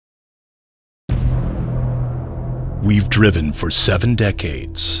We've driven for 7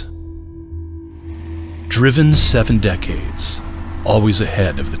 decades. Driven 7 decades, always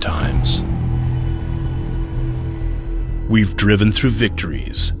ahead of the times. We've driven through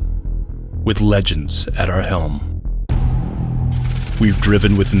victories, with legends at our helm. We've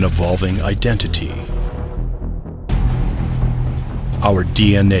driven with an evolving identity. Our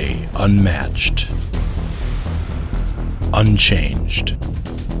DNA unmatched, unchanged.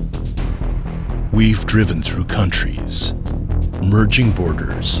 We've driven through countries, merging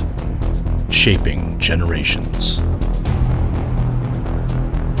borders, shaping generations.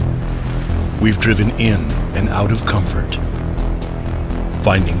 We've driven in and out of comfort,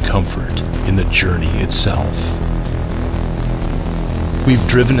 finding comfort in the journey itself. We've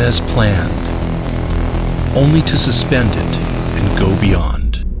driven as planned, only to suspend it and go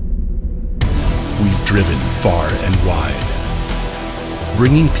beyond. We've driven far and wide,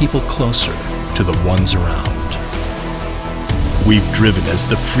 bringing people closer to the ones around. We've driven as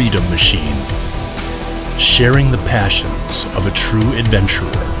the freedom machine, sharing the passions of a true adventurer.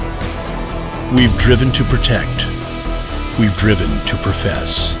 We've driven to protect, we've driven to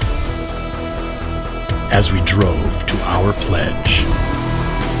profess, as we drove to our pledge.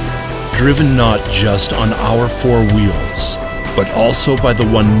 Driven not just on our 4 wheels, but also by the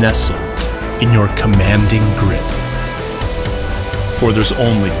one nestled in your commanding grip. For there's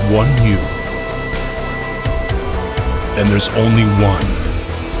only one you, and there's only one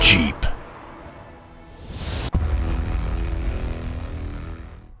Jeep.